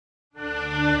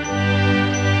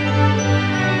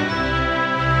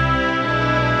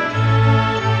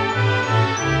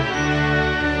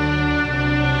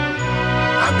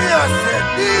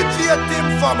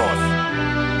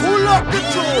Nostradamus. Pull up the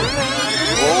tune.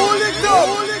 Hold it up.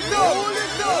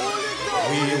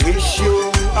 We wish you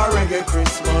a reggae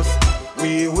Christmas.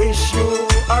 We wish you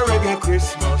a reggae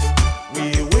Christmas.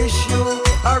 We wish you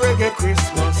a reggae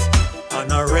Christmas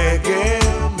and a reggae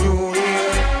New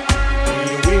Year.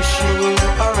 We wish you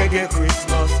a reggae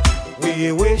Christmas.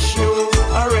 We wish you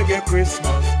a reggae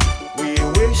Christmas. We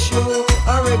wish you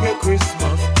a reggae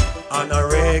Christmas and a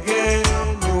reggae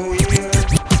New Year.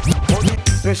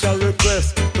 Special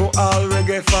request to all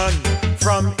reggae fans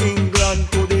from England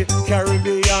to the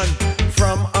Caribbean,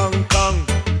 from Hong Kong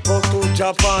go to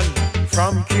Japan,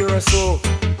 from Curacao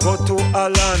go to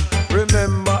Holland.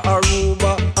 Remember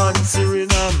Aruba and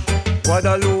Suriname,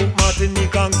 Guadeloupe,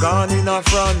 Martinique and Ghana,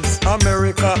 France,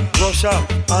 America, Russia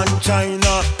and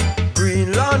China,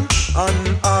 Greenland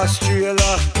and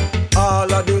Australia.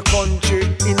 All of the country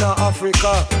in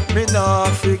Africa. Me nah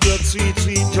forget sweet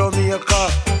Jamaica,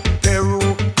 Peru,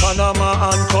 Panama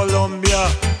and Colombia.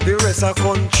 The rest of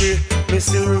country me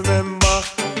still remember.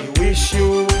 We wish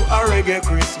you a reggae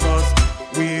Christmas.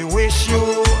 We wish you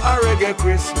a reggae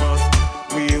Christmas.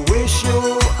 We wish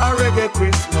you a reggae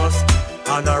Christmas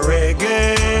and a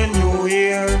reggae New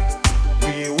Year.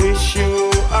 We wish you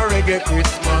a reggae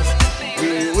Christmas.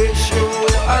 We wish you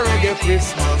a reggae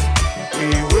Christmas. We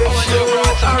wish you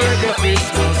a reggae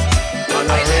Christmas and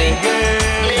a reggae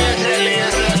New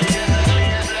Year.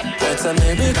 What a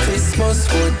Merry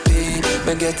Christmas would be.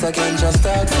 Me get a ganja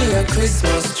start for your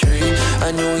Christmas tree.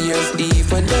 A New Year's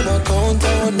Eve when them a count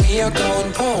down, me a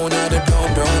count pound at the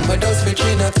brown. But those rich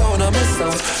in a town of my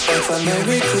son. What a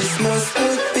Merry Christmas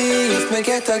would be if me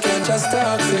get a ganja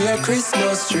start for your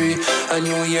Christmas tree. A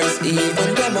New Year's Eve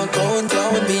when them a count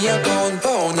down, me a count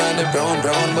pound at the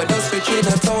brown. But those rich in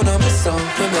a town of my son.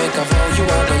 Me make a vow you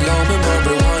are gonna love me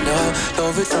marijuana.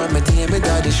 Love it from me day, me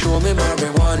daddy show me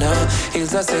marijuana.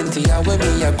 He's a Cynthia when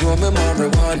me a grow me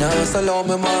marijuana. So love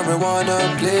me marijuana,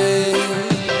 please.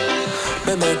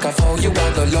 Me make a vow you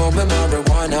are gonna love me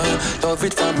marijuana. Love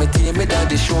it from me day, me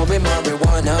daddy show me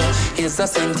marijuana. He's a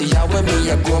Cynthia when me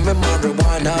a grow me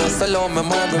marijuana. So love me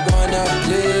marijuana,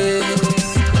 please.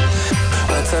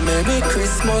 What a Merry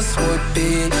Christmas would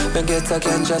be. Me get a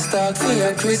ganja stock for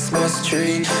your Christmas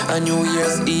tree. A New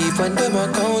Year's Eve when them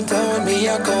a count down, me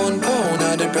a count pound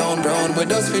at the brown.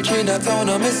 With us rich in a town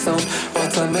of my son.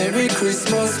 What a Merry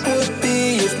Christmas would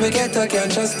be if me get a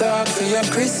ganja stock for your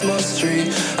Christmas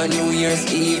tree. A New Year's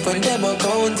Eve when them a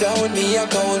count down, me a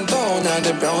count pound at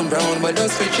the brown. With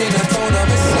us rich in a town of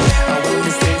my son. I want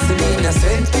the sense in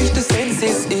innocent, which the sense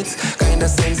is it's kinda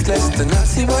senseless to not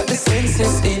see what the sense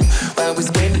is in. While we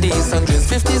spend these hundreds,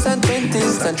 50s and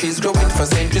 20s, countries growing for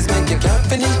centuries, make you can't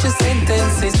finish your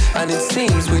sentences. And it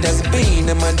seems with us being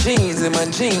in my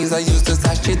jeans, I used to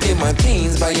stash it in my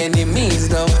teens by any means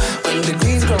now. When the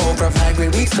greens grow from high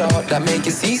grade weeks up, that make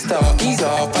you see stop, ease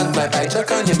off and fly by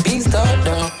jack on your beanstalk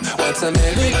now. What a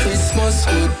Merry Christmas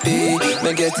would be.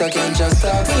 Me get a ganja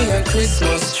start for your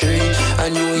Christmas tree. A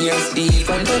New Year's Eve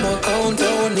and them a count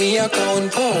down, me a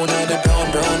count pound at the brown.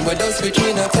 With us rich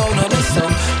in a town of my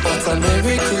son. What a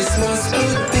Merry Christmas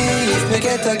would be if me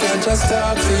get a ganja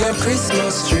start for your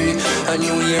Christmas tree. A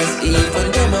New Year's Eve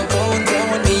and them a count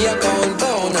down, me a count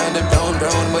pound at the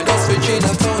brown. With us rich in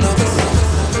a town of my son.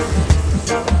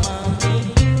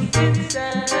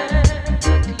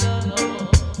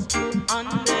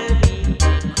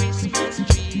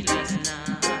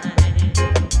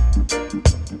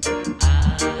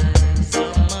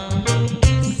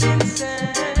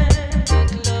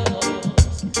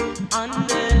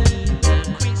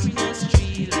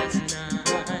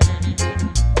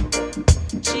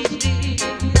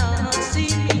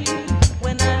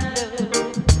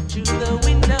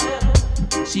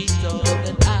 She thought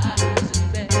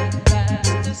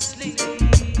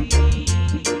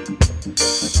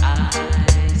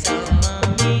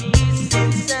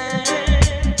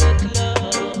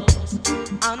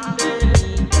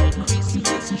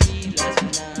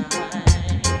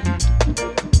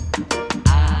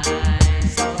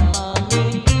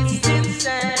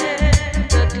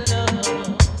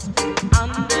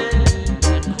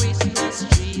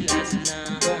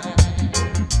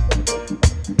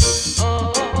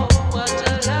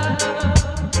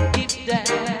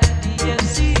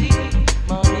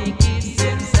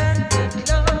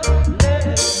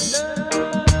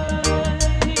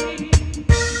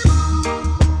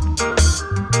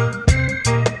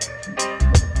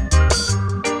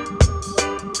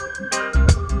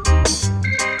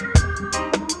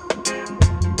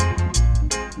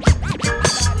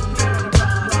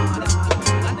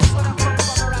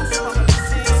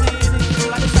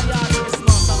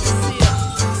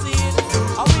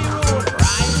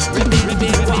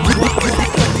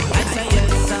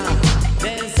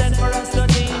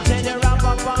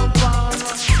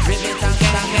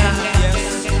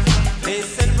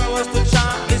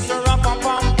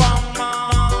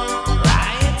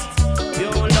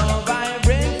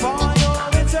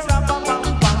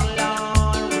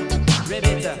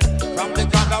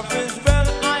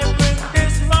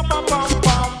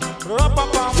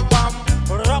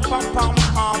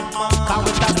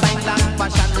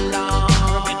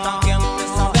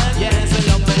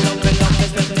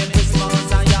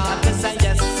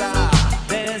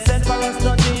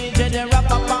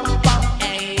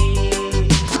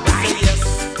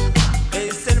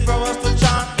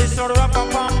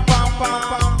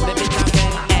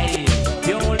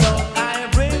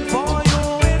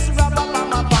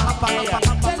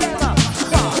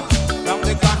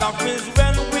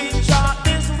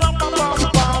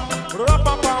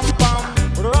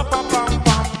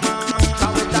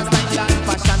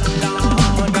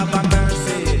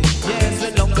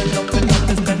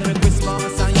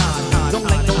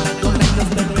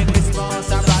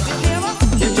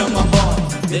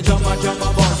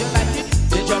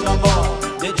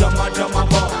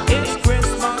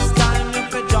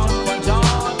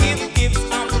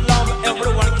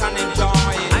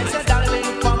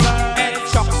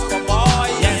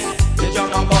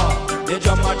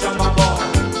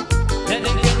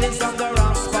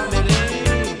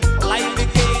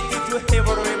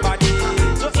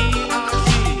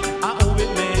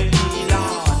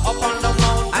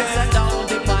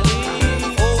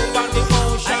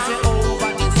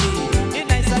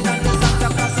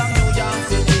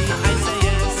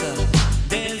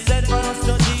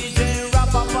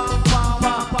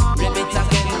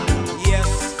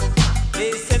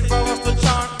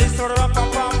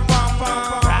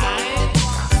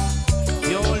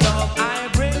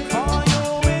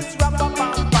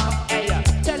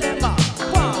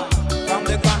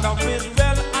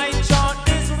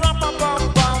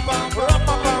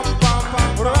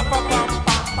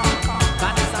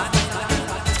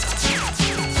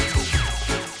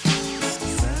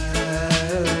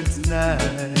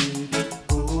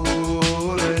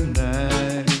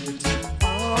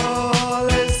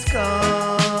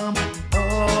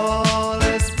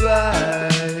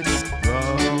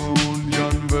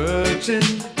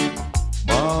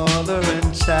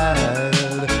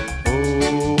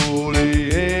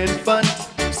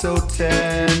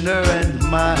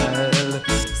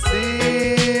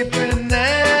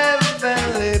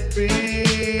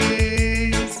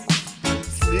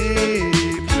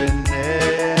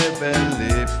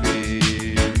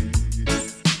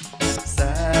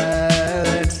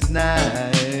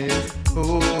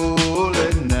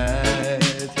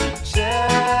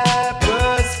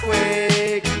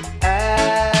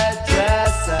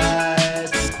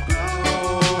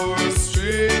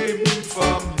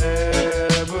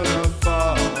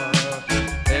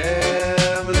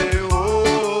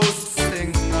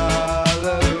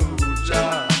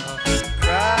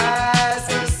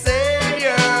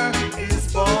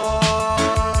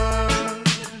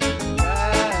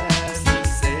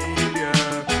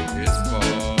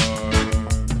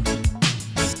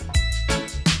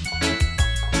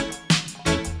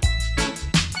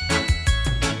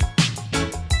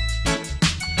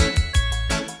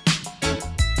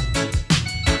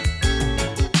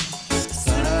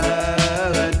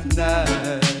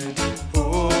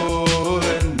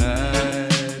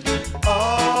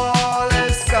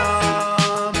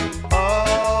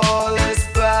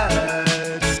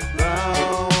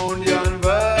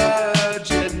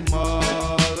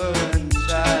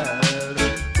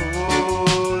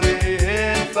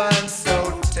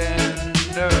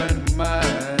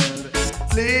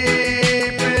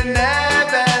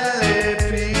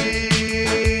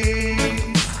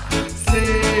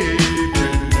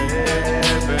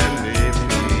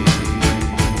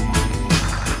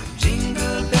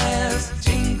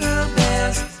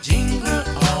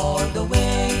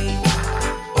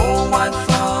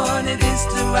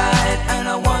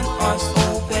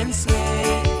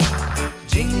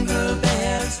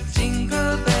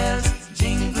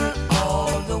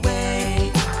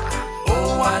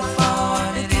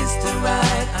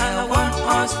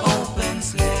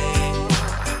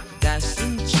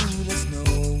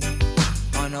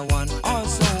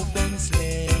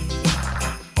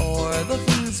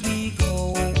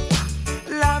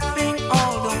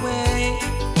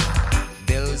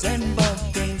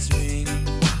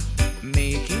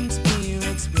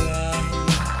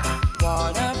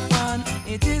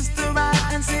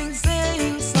and sing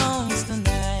sleighing songs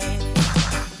tonight.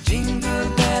 Jingle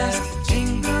bells,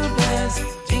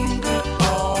 jingle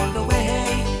all the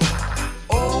way.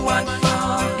 Oh, what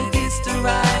fun it is to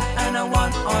ride on a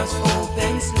one-horse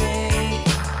open sleigh.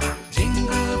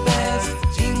 Jingle bells,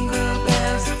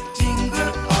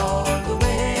 jingle all the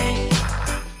way.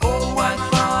 Oh, what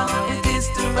fun it is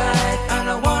to ride on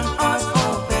a one-horse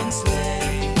open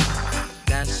sleigh.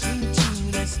 Dashing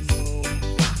through the snow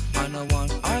on a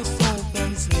one-horse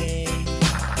open sleigh.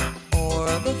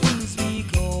 O'er the fields we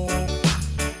go,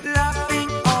 laughing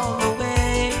all the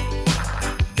way.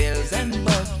 Bells and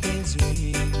bobtails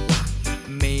ring,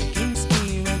 making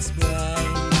spirits bright.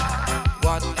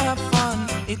 What a fun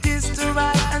it is to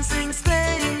ride and sing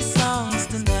sleighing songs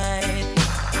tonight.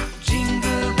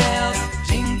 Jingle bells,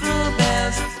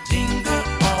 jingle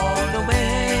all the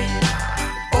way.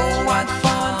 Oh, what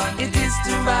fun it is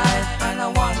to ride on a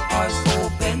one-horse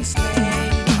open sleigh.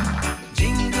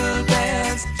 Jingle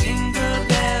bells, jingle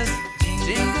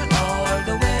all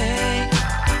the way.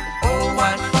 Oh,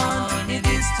 what fun it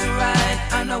is to ride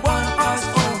on a one-horse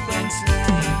open sleigh.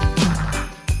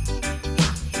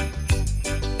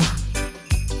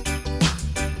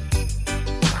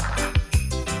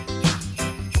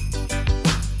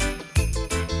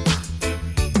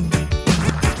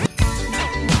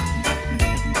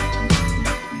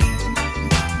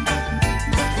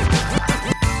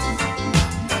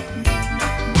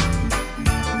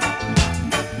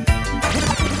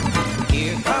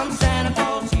 Here comes Santa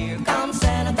Claus,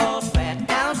 right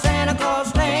down Santa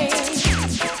Claus Lane.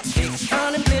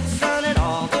 600 bits on it,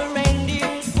 all the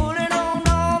reindeers pulling on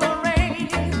all the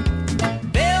reins.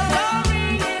 Bells are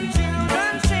ringing,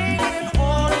 children singing,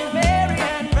 all is merry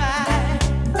and bright.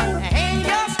 Hang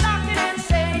your stocking and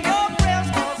say your prayers,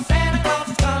 'cause Santa Claus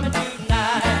is coming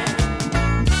tonight.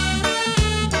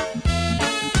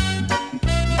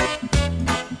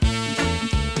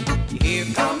 Here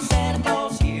comes Santa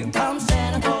Claus,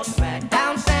 right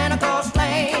down Santa Claus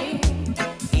Lane.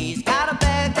 He's got a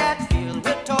bag that's filled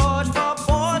with toys for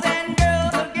boys and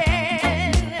girls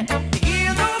again.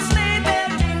 Hear those sleigh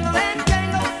bells jingle and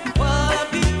jangle, what a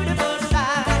beautiful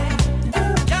sight.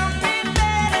 Jump in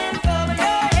bed and cover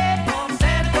your head, 'cause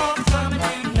Santa Claus is coming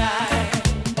tonight.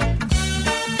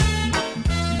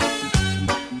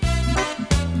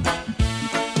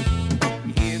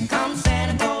 Here comes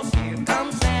Santa Claus,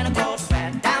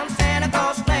 right down Santa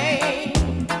Claus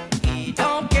Lane. He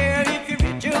don't care if you're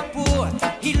rich or poor,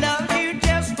 he loves you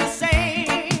just the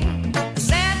same.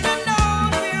 Santa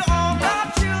knows we're all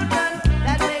God's children,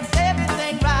 that makes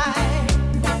everything right.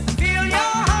 Fill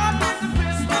your heart with the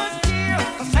Christmas cheer,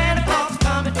 'cause Santa Claus is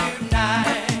coming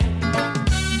tonight.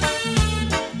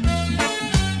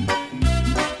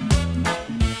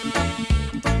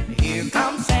 Here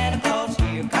comes Santa Claus,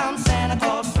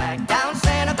 right down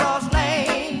Santa Claus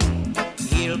Lane.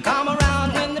 He'll come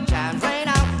around when the chimes rain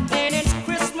out, then it's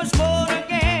Christmas morn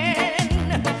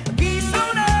again. Peace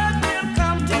on earth will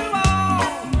come to all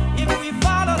if we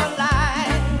follow the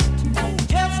light.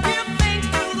 Just give thanks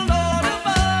to the Lord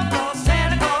above, 'cause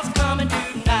Santa Claus is coming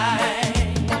tonight.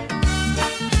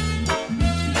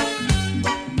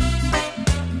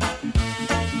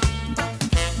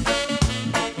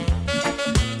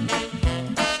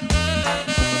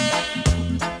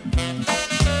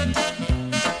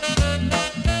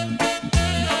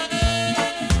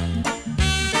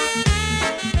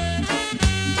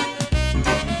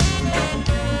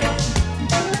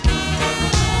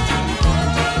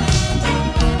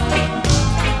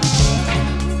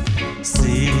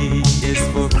 C is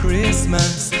for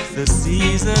Christmas, the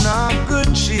season of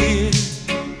good cheer.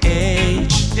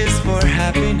 H is for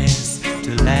happiness,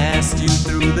 to last you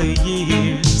through the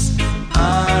years.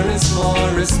 R is for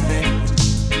respect,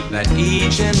 that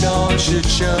each and all should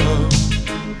show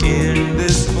in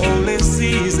this holy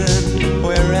season,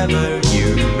 wherever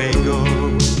you may go.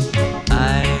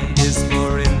 I is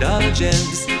for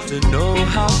indulgence, to know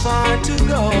how far to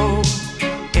go.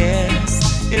 S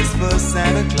is for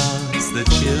Santa Claus, the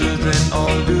children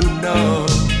all do know.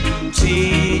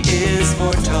 T is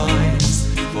for toys,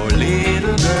 for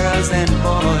little girls and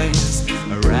boys.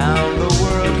 Around the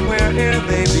world, wherever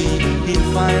they be, he'll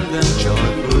find them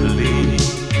joyfully.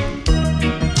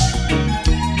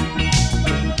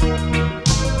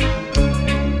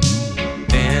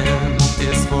 M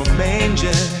is for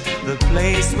manger, the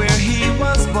place where he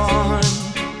was born.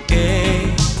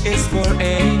 A is for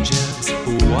angels,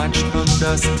 who watched from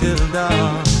dusk till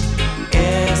dawn.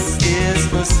 S is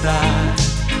for star,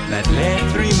 that led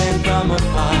three men from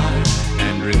afar.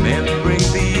 And remembering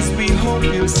these, we hope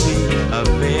you'll see a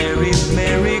very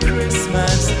Merry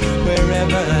Christmas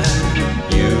wherever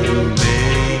you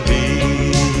may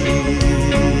be.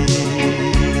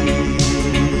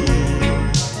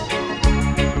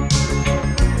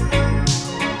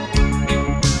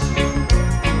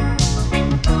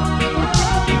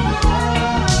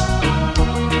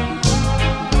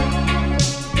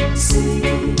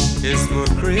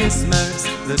 Christmas,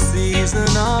 the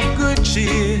season of good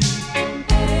cheer.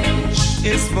 H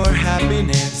is for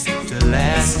happiness to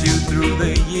last you through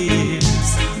the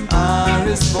years. R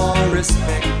is for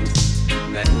respect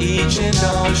that each and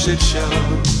all should show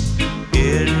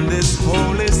in this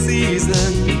holy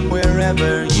season,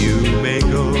 wherever you may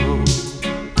go.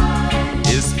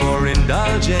 Is for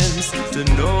indulgence to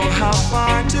know how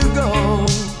far to go.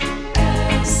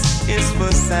 S is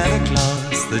for Santa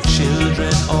Claus, the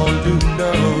children all do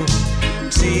know.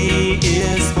 T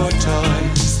is for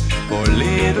toys for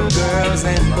little girls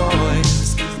and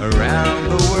boys. Around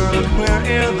the world,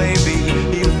 where'er they be,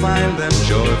 you'll find them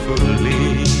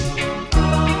joyfully.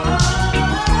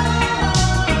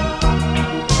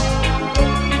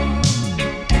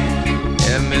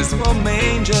 M is for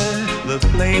manger, the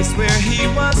place where he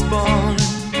was born.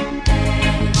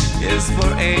 Is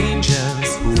for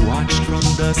angels who watched from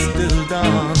dusk till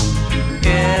dawn.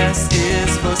 S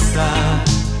is for star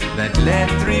that led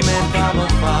 3 men from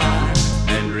afar.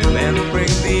 And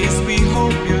remembering these, we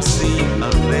hope you'll see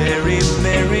a very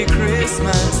Merry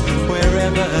Christmas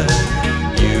wherever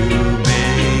you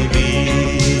may be.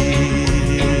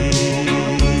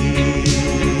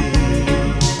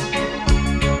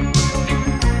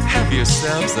 Have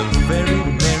yourselves a very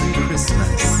Merry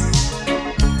Christmas.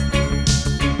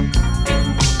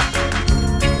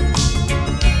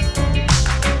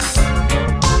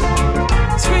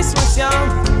 It's Christmas, y'all.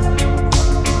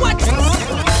 What?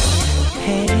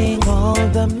 Hang all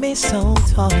the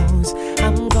mistletoes,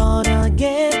 I'm gonna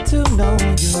get to know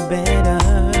you better.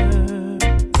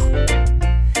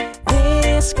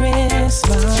 This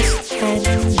Christmas, and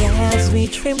as we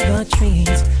trim the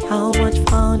trees, how much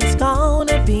fun it's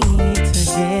gonna be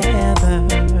together.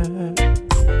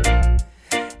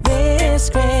 This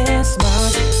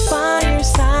Christmas,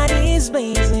 fireside is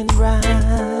blazing bright,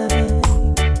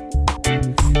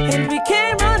 and we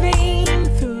can run in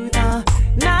through the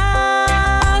night.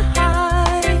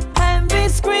 And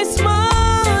this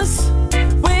Christmas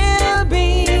will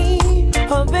be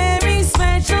a very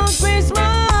special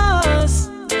Christmas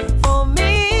for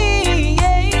me.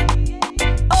 Yeah.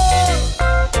 Oh,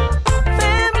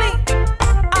 family,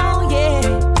 oh yeah,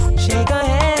 shake a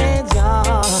hand,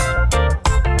 y'all.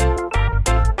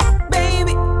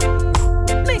 Baby,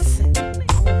 listen.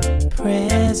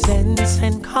 Presents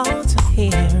and calls are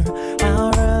here.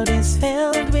 Our world is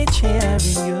filled with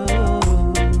cheering you.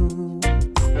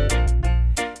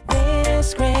 This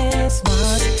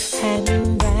Christmas,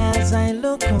 and as I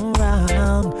look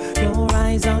around, your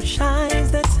eyes outshine,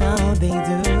 that's how they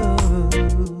do.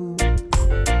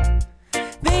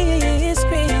 This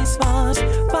Christmas,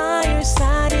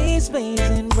 fireside is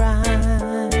blazing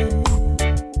bright,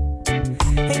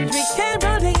 and we can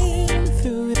run in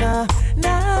through the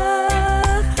night.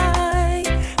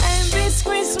 And this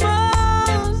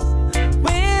Christmas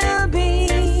will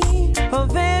be a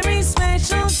very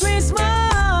special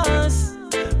Christmas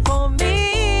for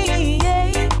me.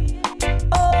 Yeah.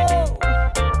 Oh,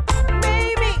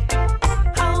 baby,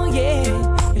 oh yeah,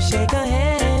 shake a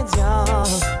hand, y'all.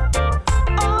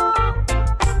 Oh,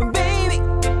 baby,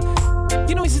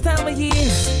 you know it's the time of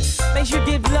year that you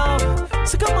give love.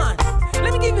 So come on,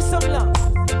 let me give you some love.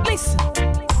 Listen.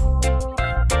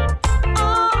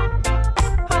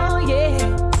 Oh yeah.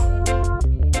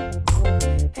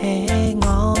 Hang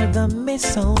all the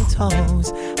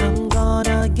mistletoes, I'm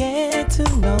gonna get to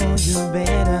know you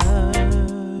better.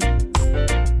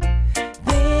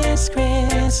 This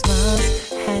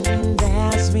Christmas, and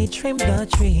as we trim the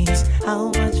trees, how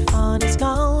much fun it's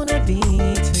gonna be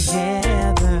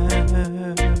together.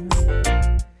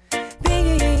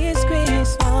 This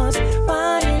Christmas,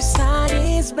 fireside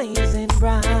is blazing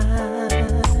bright,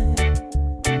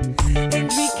 and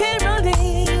we can run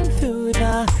in through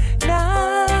the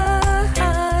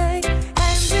night.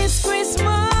 And this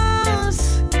Christmas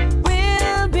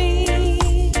will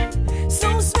be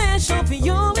so special for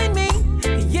you and me.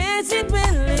 Yes, it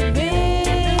will be.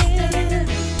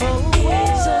 Oh,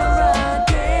 it's a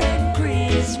rockin'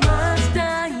 Christmas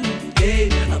time. Hey,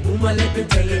 Abuma, let me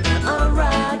tell you now. A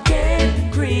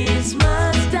rockin'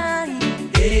 Christmas time.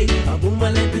 Hey, Abuma,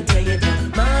 let me tell you now.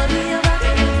 Man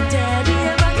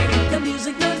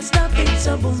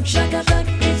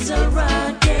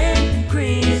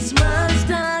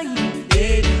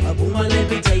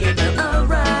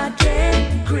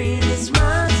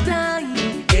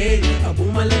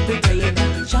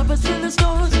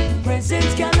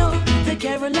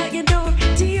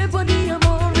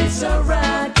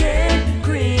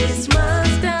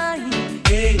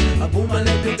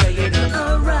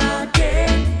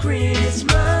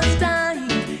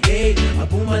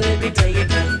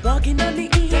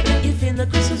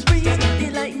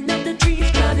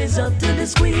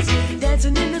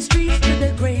dancing in the streets to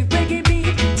the great reggae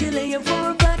beat till AM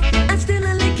 4 o'clock. I still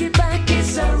a lick it back.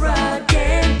 It's a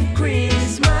rockin'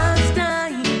 Christmas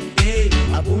time. Hey,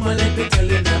 a boomer, let me tell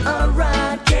you now. A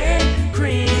rockin'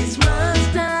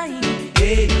 Christmas time.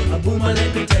 Hey, a boomer,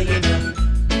 let me tell you now.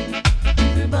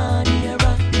 Everybody a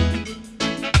rock.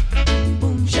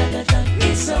 Boom shakata.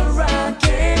 It's a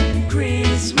rockin'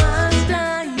 Christmas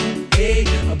time. Hey,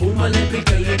 a boomer, let me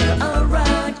tell you now. A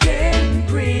rockin'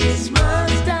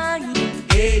 Christmas time.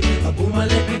 Hey, a boomer,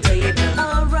 let me tell you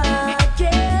now. A rockin',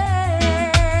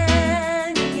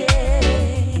 yeah.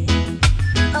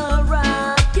 A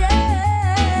rockin'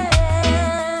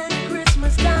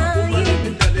 Christmas time.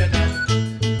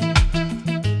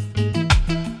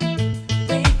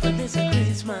 Wait for this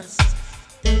Christmas.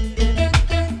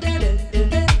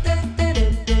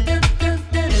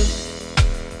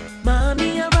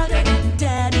 Mommy a rock,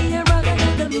 daddy a rock,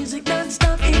 the music don't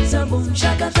stop. It's a boom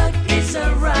shaka-tak, it's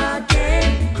a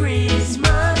rockin'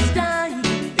 Christmas time.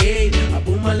 Hey, a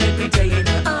boomer, let me tell you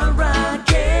now. A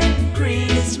rockin'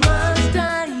 Christmas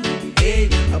time. Hey,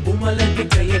 a boomer, let me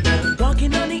tell you now.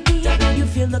 Walking on the eve, you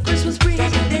feel the Christmas breeze.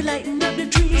 They lighten up the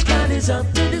trees, crowd is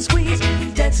up to the squeeze.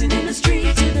 Dancing in the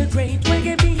streets to the great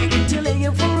reggae beat till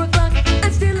AM 4 o'clock.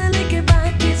 And still I lick it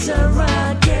back. It's a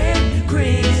rockin'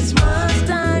 Christmas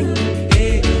time.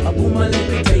 Hey, a boomer, let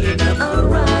me tell you now. A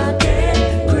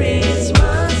rockin'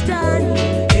 Christmas time.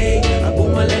 Hey, a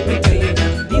boomer, let me tell you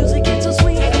now. Music gets so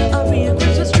sweet, a real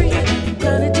Christmas tree.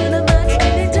 Turn it to the max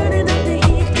and they turning up the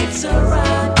heat. It's a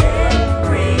rockin'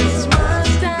 Christmas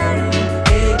time.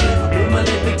 Hey, a boomer,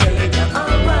 let me tell you now. A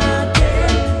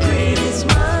rockin'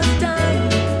 Christmas time.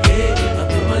 Hey, a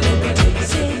boomer, let me tell you now.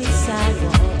 City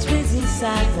sidewalks, busy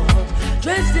sidewalks,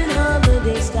 dressed in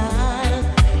holiday style.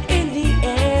 In the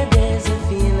air there's a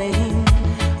feeling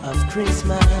of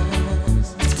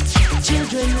Christmas.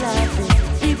 Children laughing,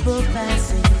 people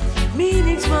passing,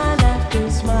 meeting smile after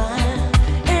smile.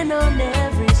 And on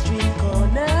every street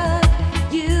corner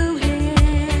you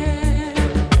hear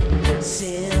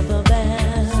silver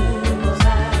bells,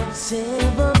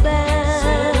 silver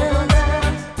bells.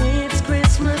 It's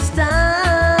Christmas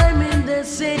time in the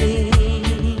city.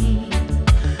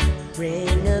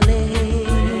 Ring-a-ling,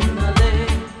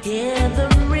 hear the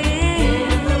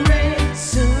ring.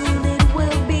 Soon it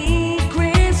will be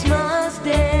Christmas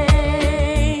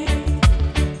Day.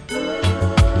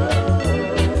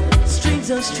 Strings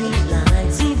of street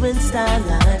lights, even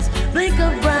starlights, blink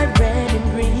of bright red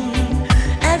and green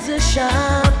as the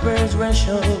shoppers rush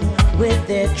home with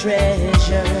their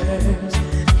treasures.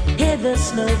 Hear the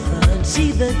snow crunch,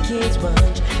 see the kids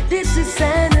bunch. This is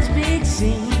Santa's big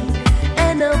scene.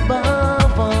 And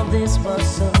above all this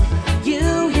bustle,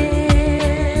 you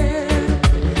hear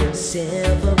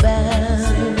silver bells,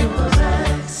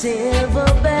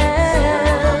 silver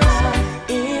bells.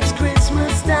 It's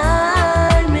Christmas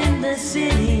time in the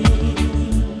city.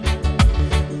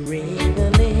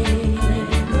 Ring-a-ling,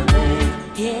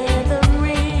 hear the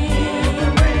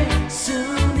ring.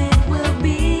 Soon it will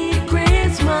be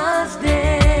Christmas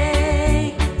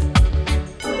Day.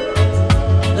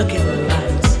 Look at the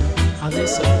lights, how they're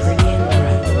so pretty and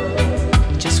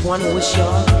bright. Just want to wish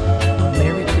y'all a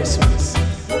Merry Christmas.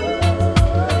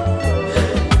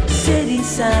 City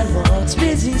sidewalks,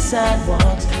 busy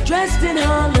sidewalks, dressed in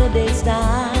holiday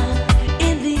style.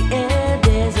 In the air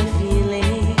there's a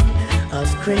feeling of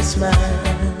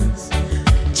Christmas.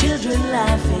 Children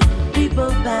laughing,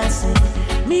 people passing,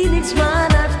 meeting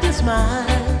smile after smile.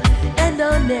 And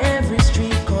on every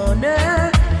street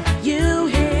corner you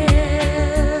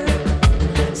hear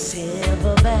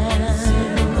silver bells,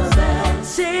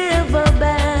 silver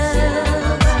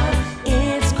bells.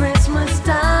 It's Christmas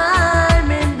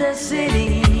time in the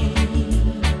city.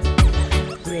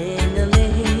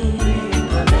 Ring-a-ling,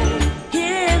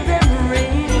 hear them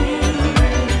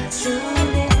ring. Soon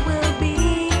it will be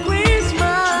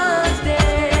Christmas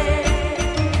Day.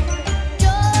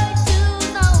 Joy to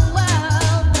the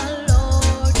world, the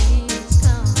Lord is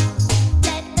come.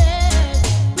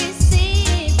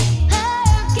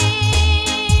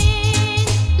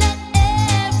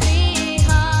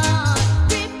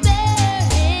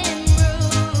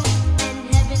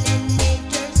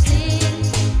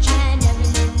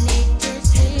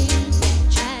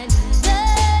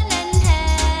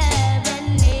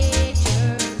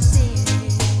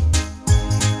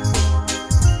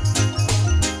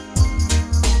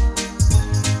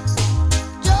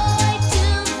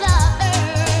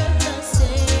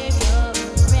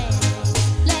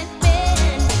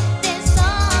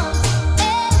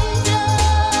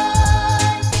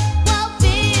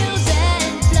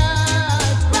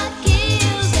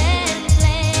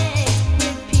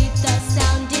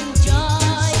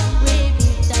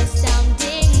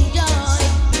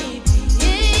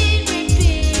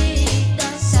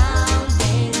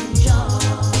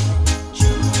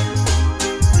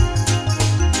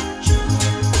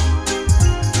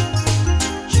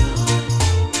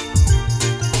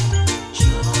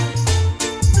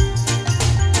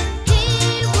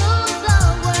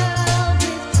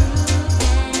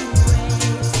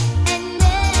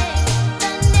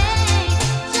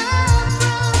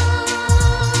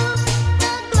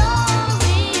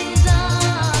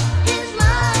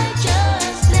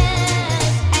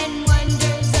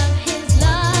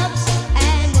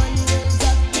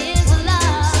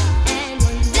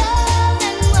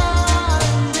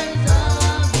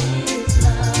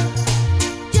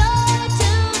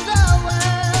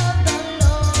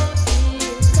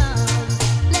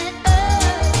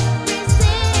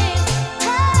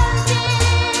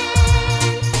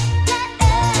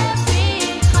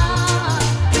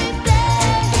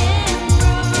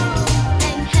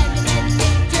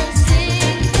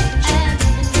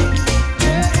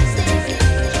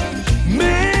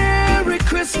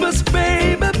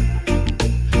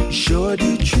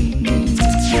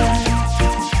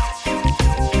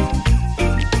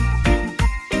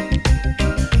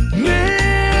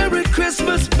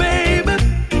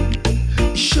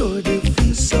 sure do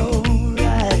feel so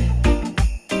right.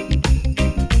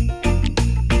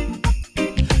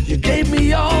 You gave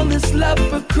me all this love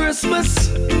for Christmas.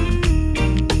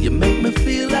 You make me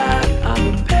feel like I'm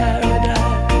in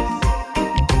paradise.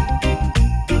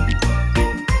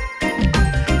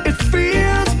 It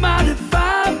feels mighty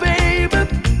fine, baby.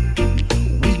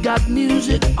 We got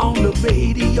music on the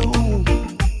radio.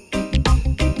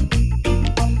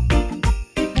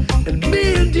 And me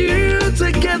and you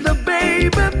together,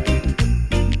 baby,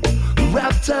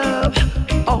 wrapped up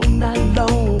all night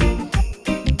long.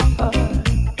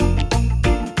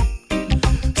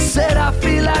 Said I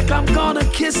feel like I'm gonna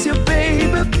kiss you,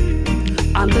 baby,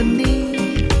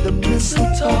 underneath the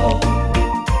mistletoe.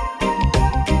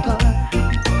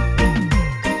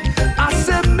 I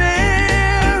said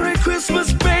Merry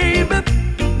Christmas, baby.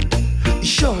 You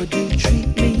sure do treat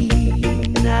me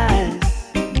nice.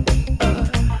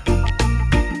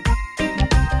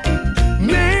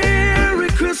 Merry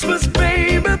Christmas,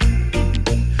 baby.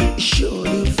 You sure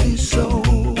do feel so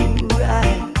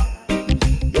right.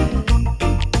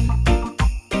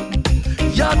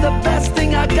 You're the best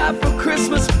thing I got for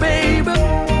Christmas, baby.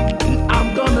 And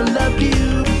I'm gonna love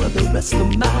you for the rest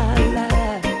of my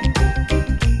life.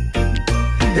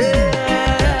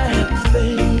 Yeah,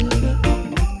 baby.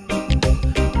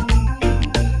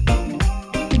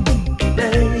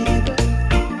 Baby.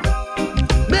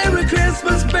 Merry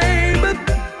Christmas, baby.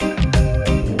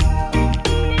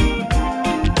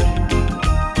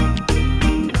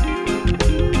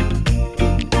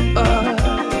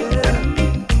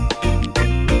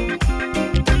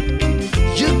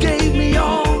 You gave me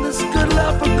all this good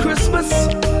love for Christmas.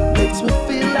 Makes me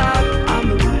feel like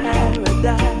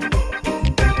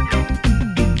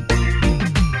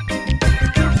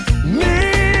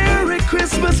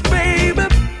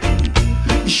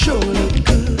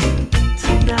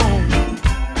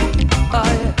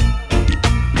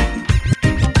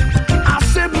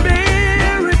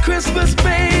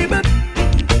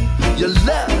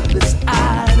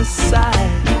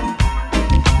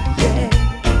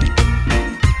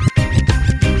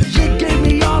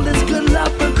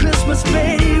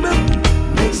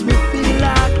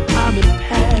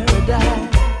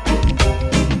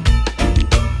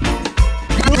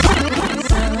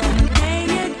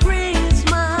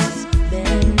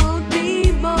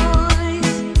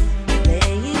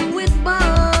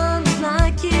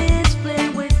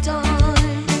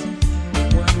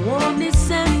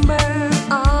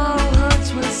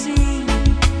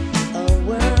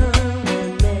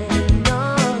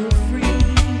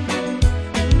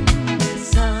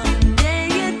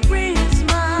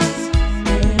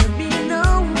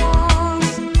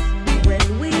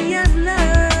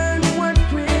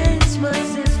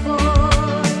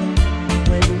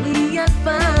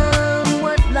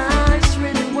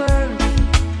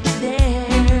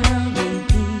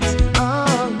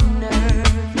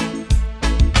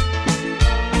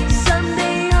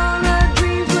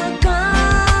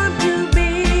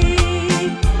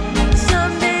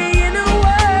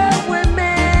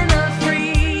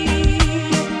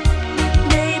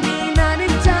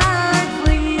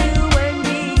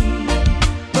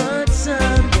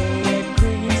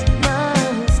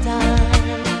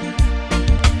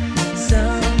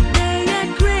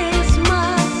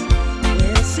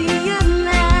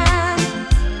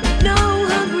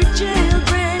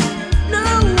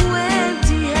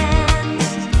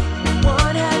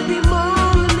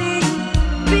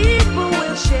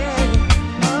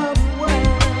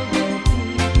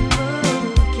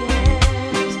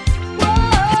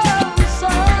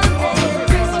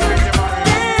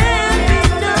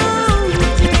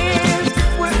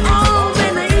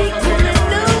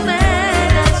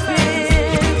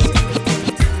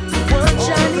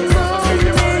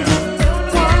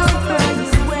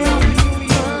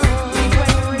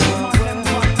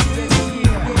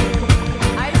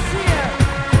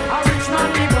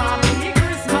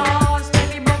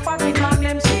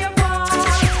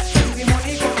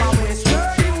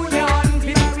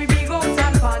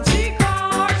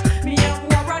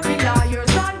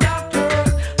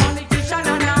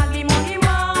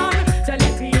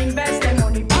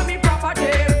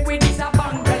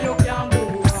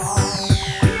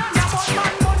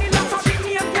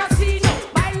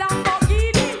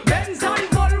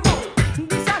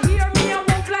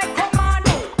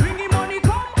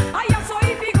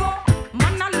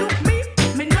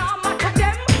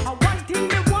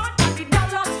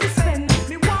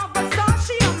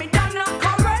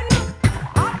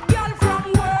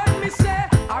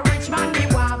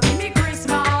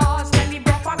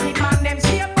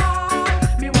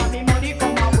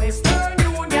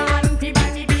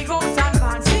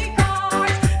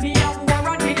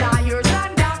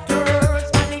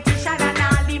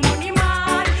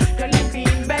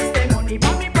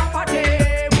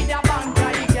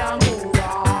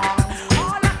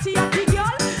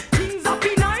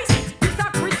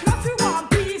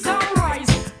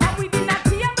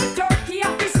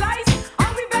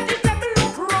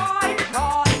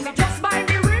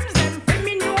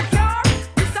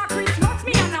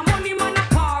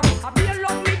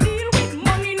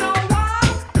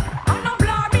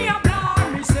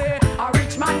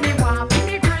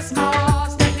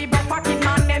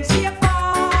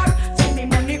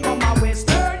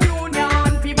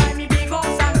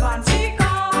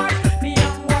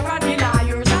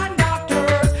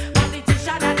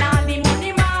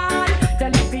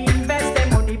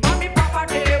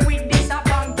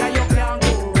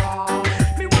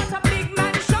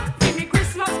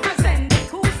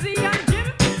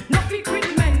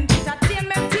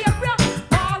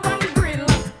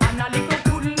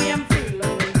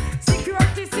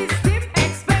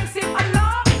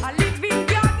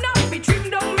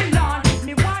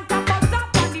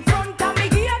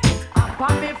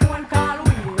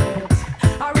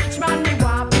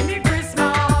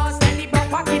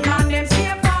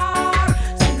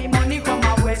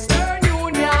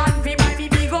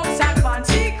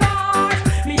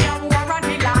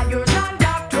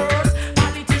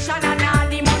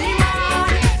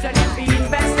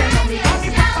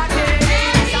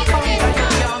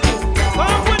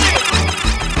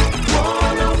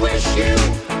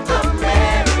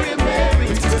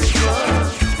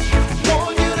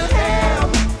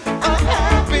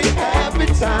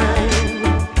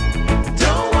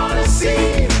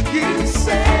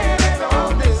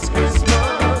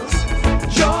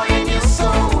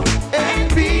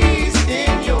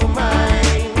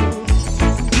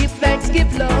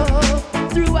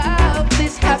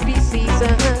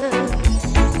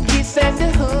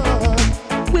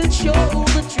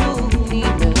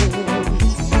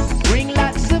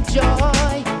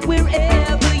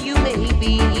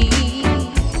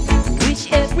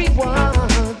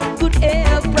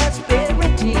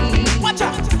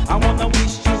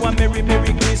Merry,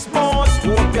 Merry Christmas.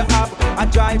 Hope you have a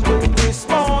joyful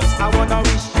Christmas. I wanna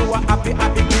wish you a happy,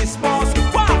 happy Christmas.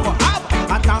 Wow, have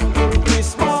a thankful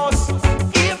Christmas.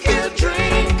 If you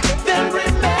drink, then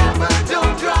remember,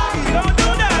 don't drive. Don't do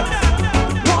that.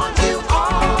 Want you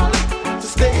all to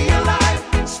stay alive,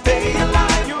 stay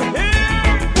alive. You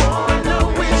hear? Wanna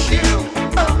wish you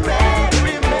a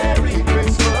Merry, Merry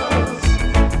Christmas.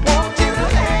 Want you to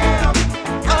have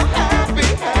a happy,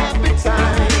 happy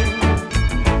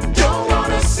time. Don't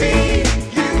wanna see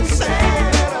you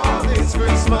sad on this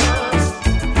Christmas.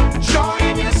 Joy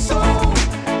in your soul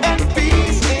and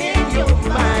peace in your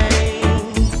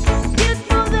mind. Gifts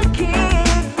for the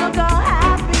kids, look how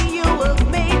happy you have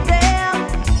made them.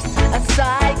 A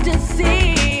sight to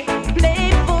see,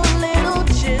 playful little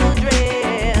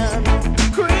children.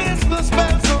 Christmas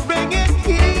bells are ringing,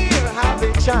 hear how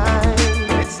they chime.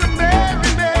 It's a merry,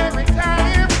 merry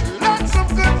time. Lots of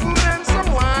good food and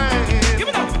some wine. Give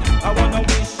it up. I wanna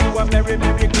wish you a Merry,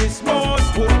 Merry Christmas.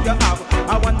 Hope you have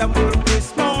a wonderful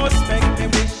Christmas. Make me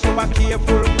wish you a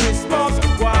careful Christmas.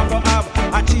 Wanna have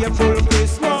a cheerful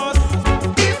Christmas.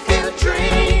 If you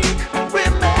drink,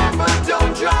 remember,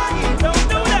 don't drive. Don't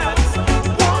do that.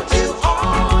 Want you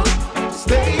all to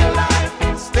stay alive,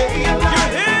 stay You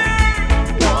alive.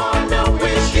 hear? Wanna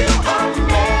wish you a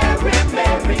Merry,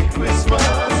 Merry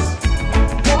Christmas.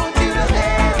 Want you to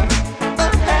have a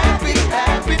happy,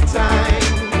 happy time.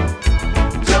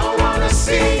 Don't wanna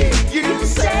see you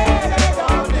sad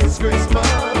on this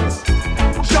Christmas.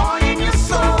 Joy in your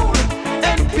soul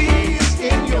and peace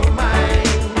in your mind.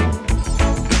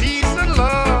 Peace and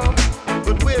love,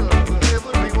 goodwill for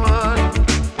everyone.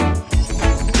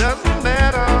 Doesn't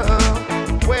matter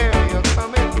where you're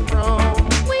coming from.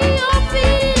 We all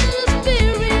feel the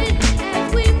spirit as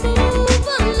we move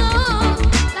along,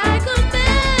 like a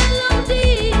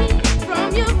melody from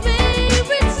your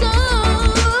favorite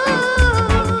song.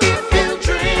 If you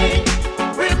drink,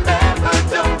 remember,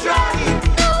 don't drive.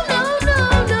 No, no, no,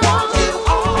 no. Want you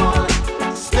all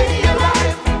to stay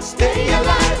alive, stay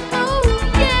alive. Oh,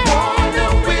 yeah. Wanna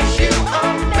wish you a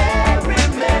Merry,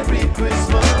 Merry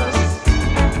Christmas.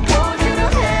 Want you to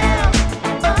have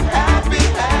a happy,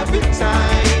 happy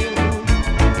time.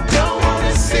 Don't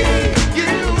wanna see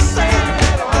you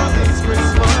sad on this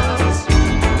Christmas.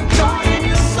 Joy in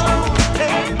your soul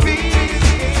and peace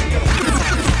in your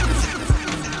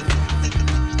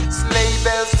Sleigh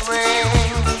bells ring.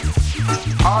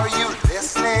 Are you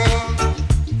listening?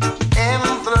 In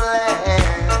the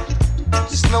land,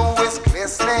 snow is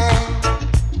glistening.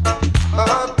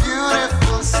 A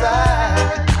beautiful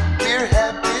sight. We're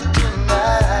happy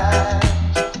tonight,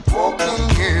 walking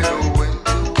in a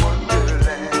winter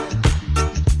wonderland.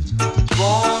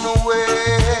 Gone away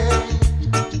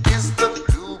is the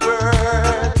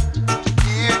bluebird.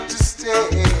 Here to stay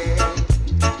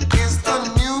is the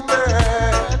new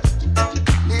bird.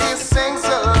 He sings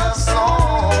a love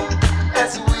song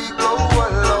as we go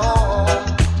along,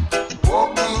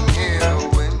 walking in a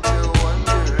winter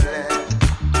wonderland.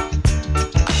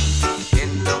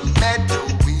 In the meadow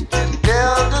we can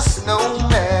build a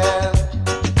snowman,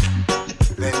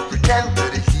 then pretend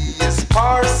that he is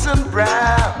Parson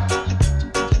Brown.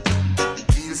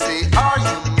 He'll say, "Are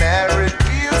you married?"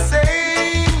 We'll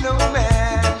say, "No,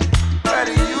 man, but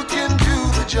you can do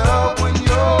the job when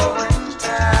you're in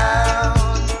town."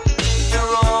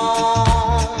 You're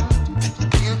on,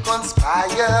 we'll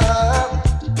conspire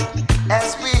as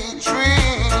we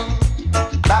dream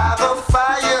by the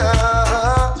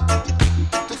fire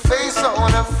to face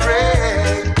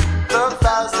unafraid the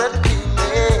vows that we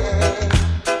made,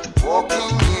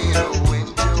 walking in a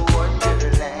winter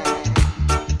wonderland.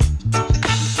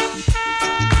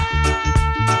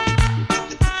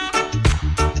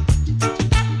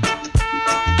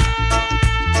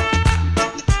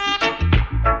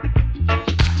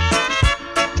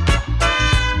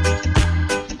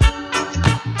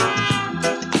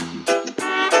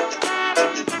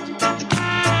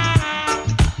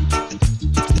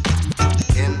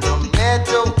 In the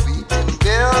meadow we can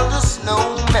build a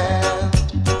snowman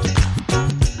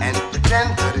and pretend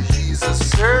that he's a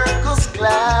circus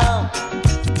clown.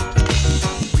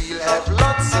 We'll have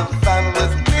lots of fun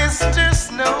with Mr.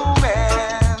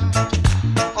 Snowman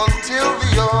until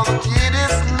the other kid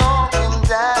is knocking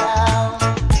down.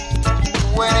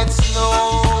 When it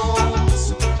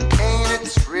snows, ain't it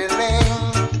thrilling?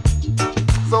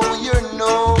 Though your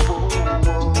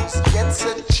nose gets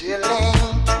a chilling,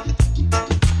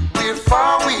 we're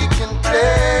far we can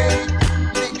play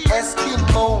the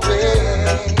Eskimo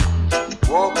way,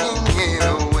 walking in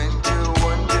a winter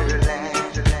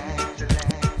wonderland.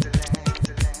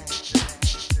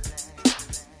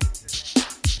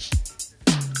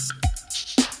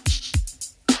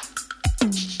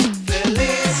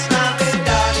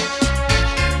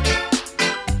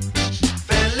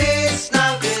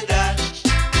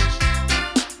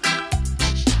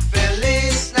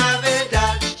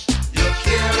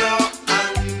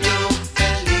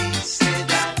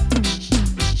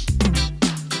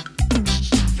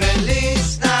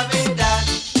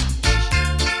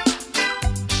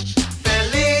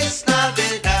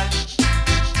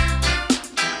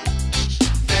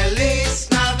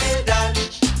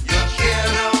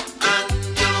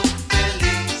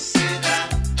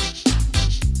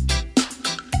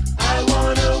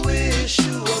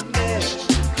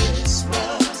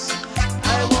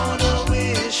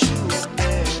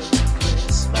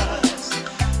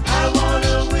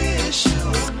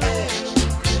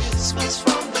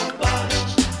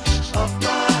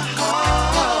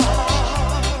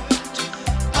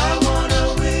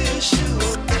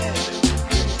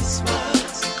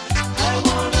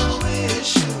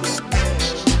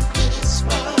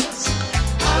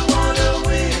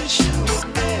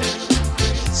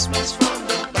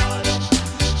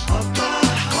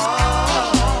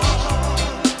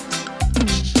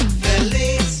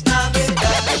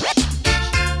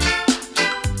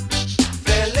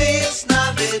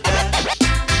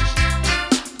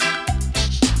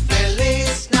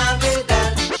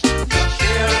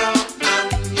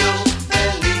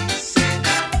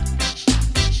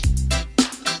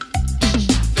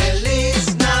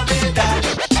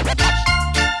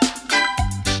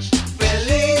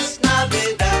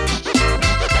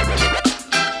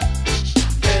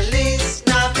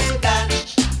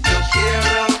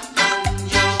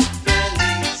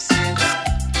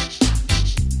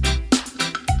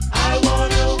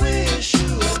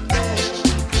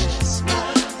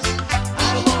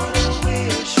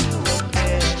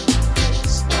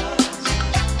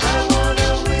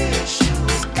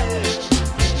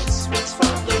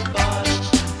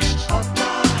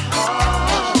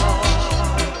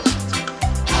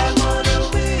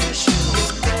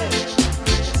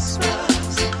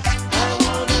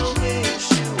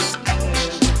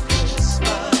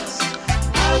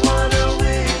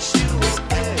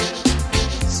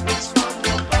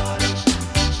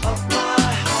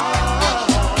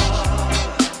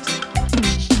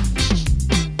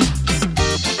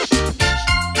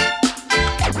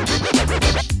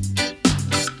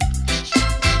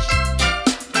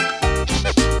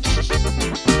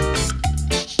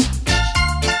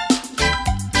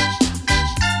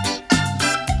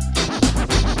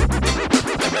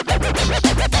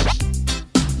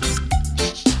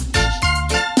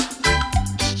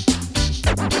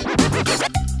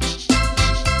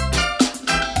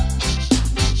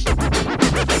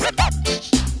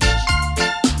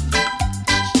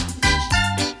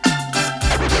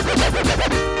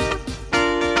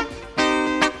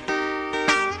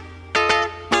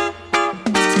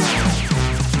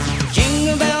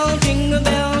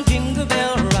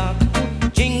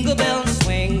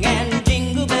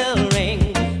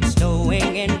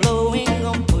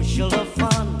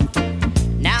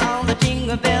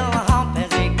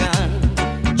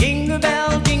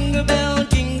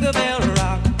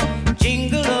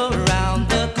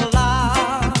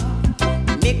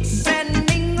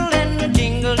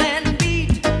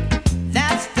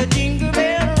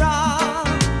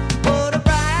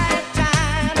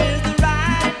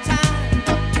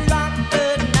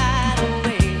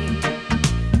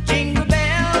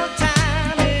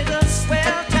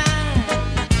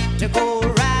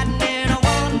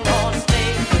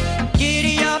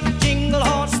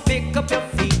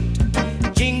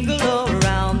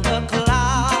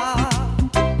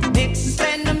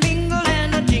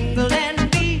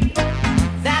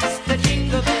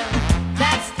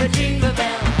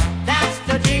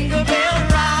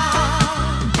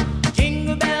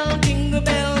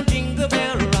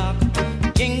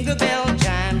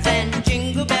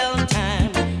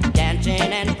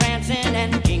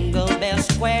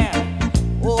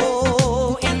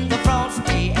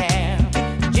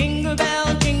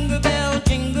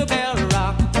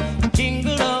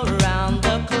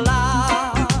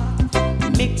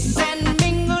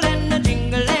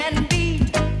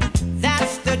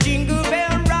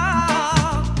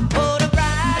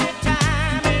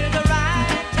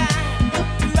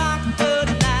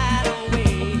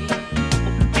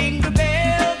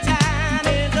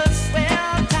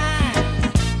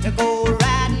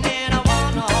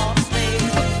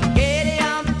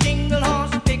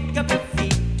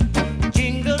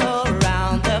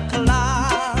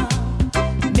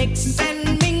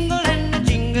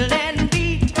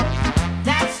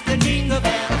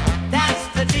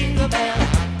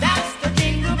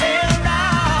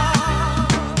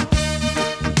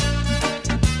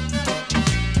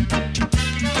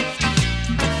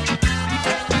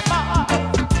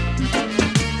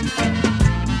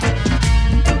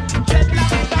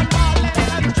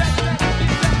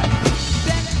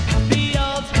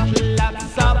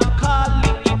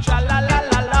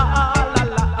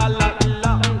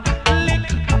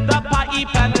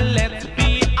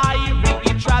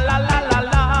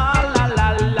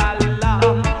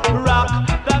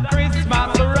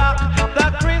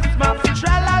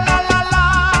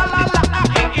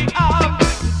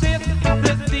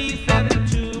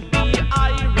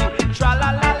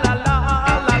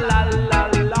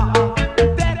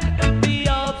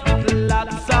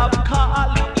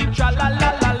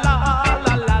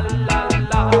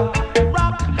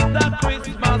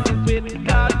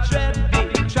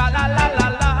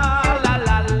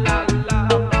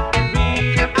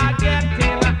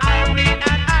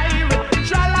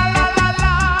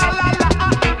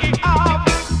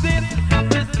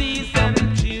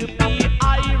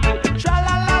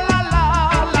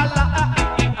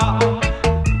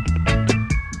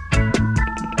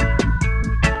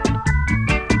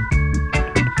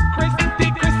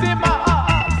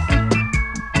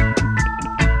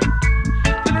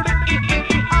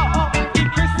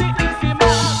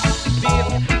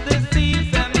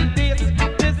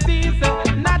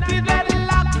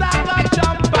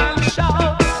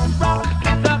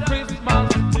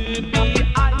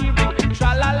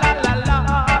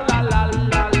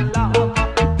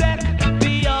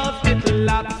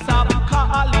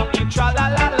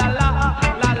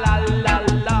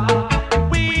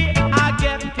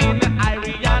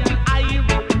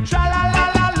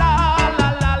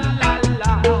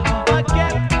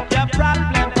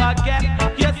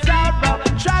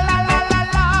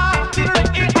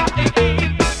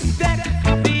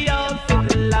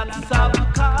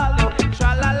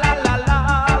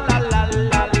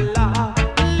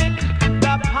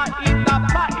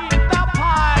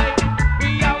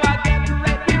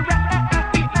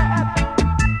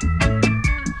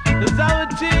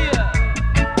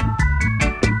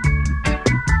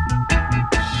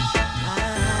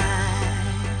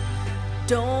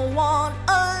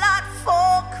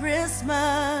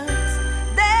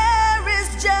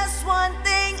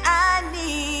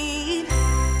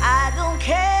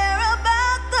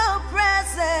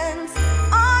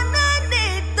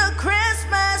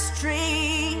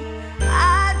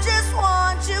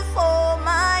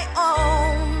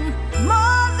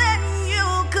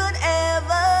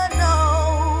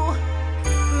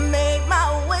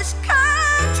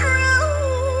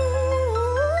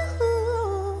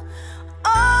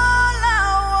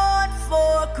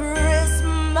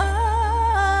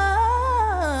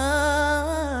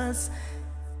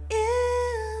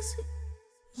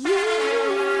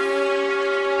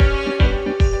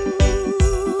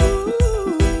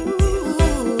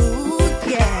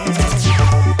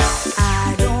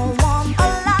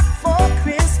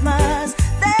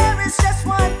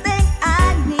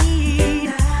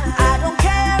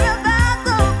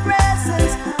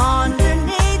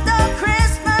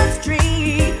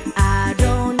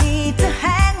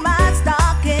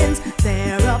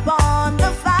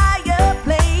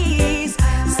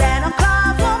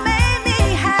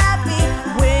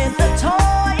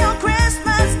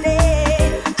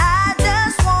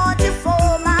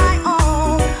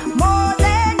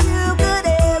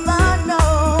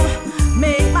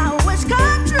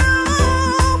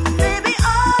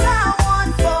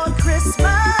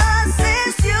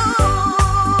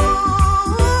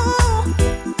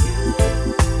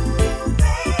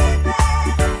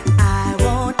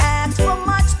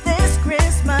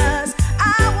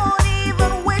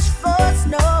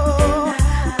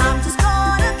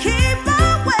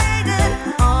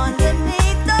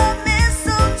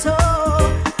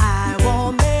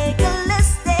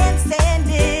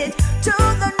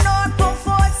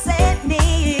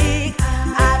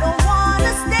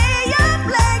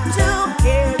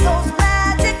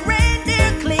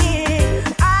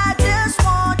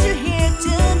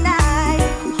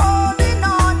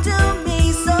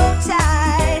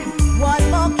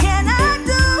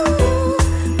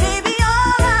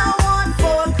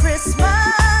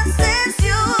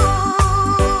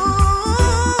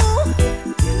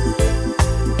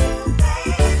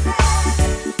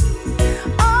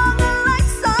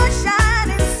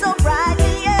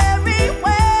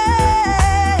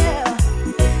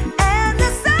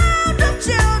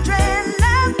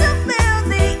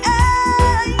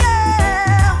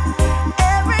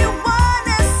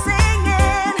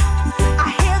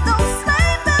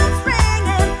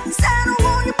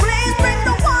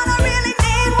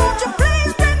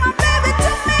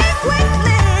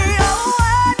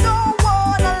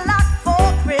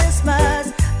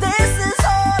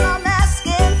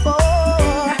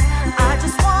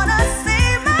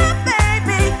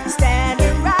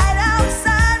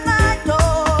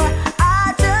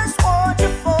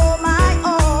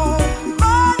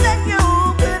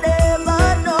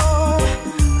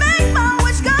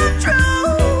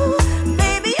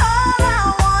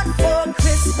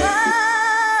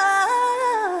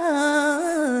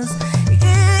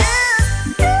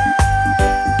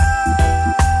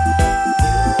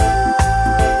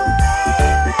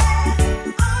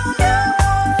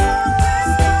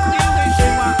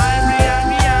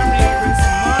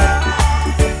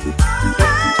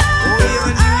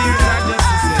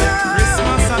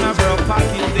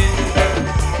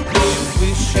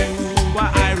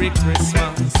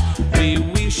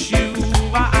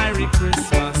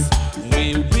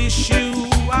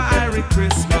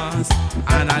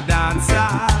 a dance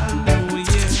all New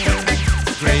Year.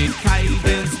 Great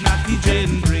tidings, Natty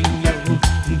Jane bring you.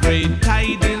 Great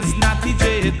tidings, Natty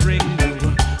Jane bring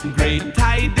you. Great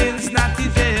tidings, Natty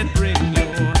Jane bring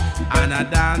you. And a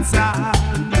dance all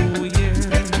New Year.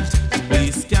 We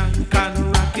skank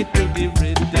and rock it to the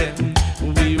rhythm.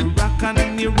 We rock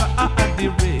and we rock the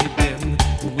rhythm.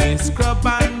 We scrub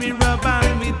and we rub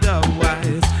and we dub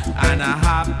wise. And a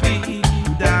happy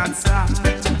dance all.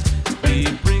 We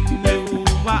bring you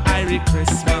a Irish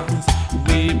Christmas.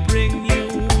 We bring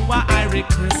you a Irish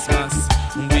Christmas.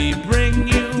 We bring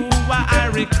you a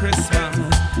Irish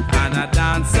Christmas and a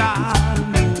dance all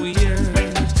New Year.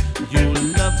 You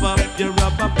love up, you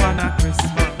rub up on a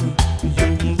Christmas.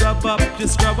 You rub up, you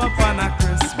scrub up on a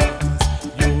Christmas.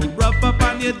 You rub up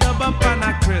and you dub up on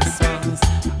a Christmas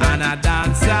and a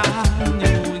dance all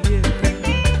New Year.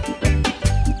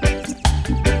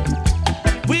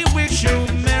 We wish you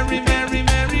merry, merry,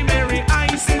 merry, merry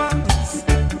Christmas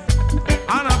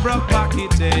on a broke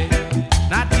pocket day.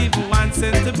 Not even 1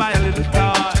 cent to buy a little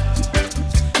toy.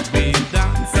 We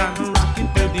dance and rock it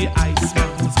to the ice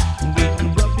ones. We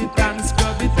rub it and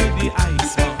scrub it to the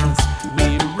ice ones. We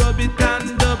rub it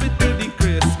and dub it to the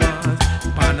Christmas.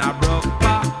 On a broke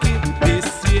pocket this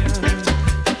year.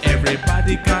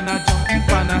 Everybody gonna jump in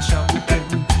and a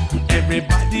shouting.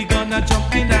 Everybody gonna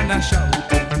jump in and a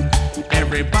shouting.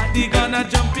 Everybody gonna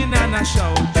jump in and a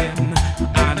shouting.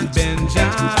 And Ben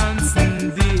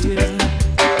Johnson dear,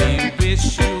 we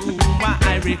wish you a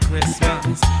Irish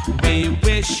Christmas. We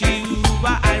wish you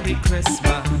a Irish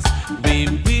Christmas. We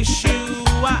wish you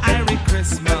a Irish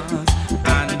Christmas.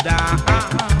 And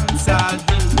dance all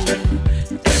do.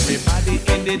 Everybody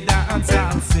in the dance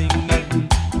all singing.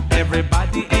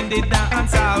 Everybody in the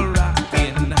dance all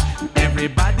rocking.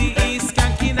 Everybody is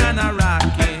skanking and a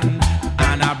rocking.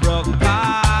 And a broke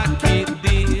pocket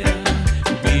dear.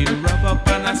 We rub up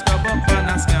and a scrub up and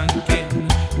a skanking.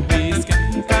 We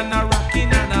skank and a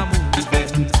rocking and a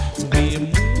moving. We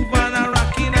move and a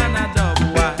rocking and a dub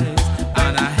wise.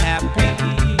 And a happy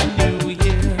New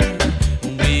Year.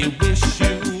 We wish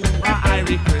you a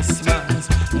Irish Christmas.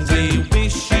 We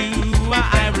wish you a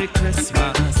Irish Christmas.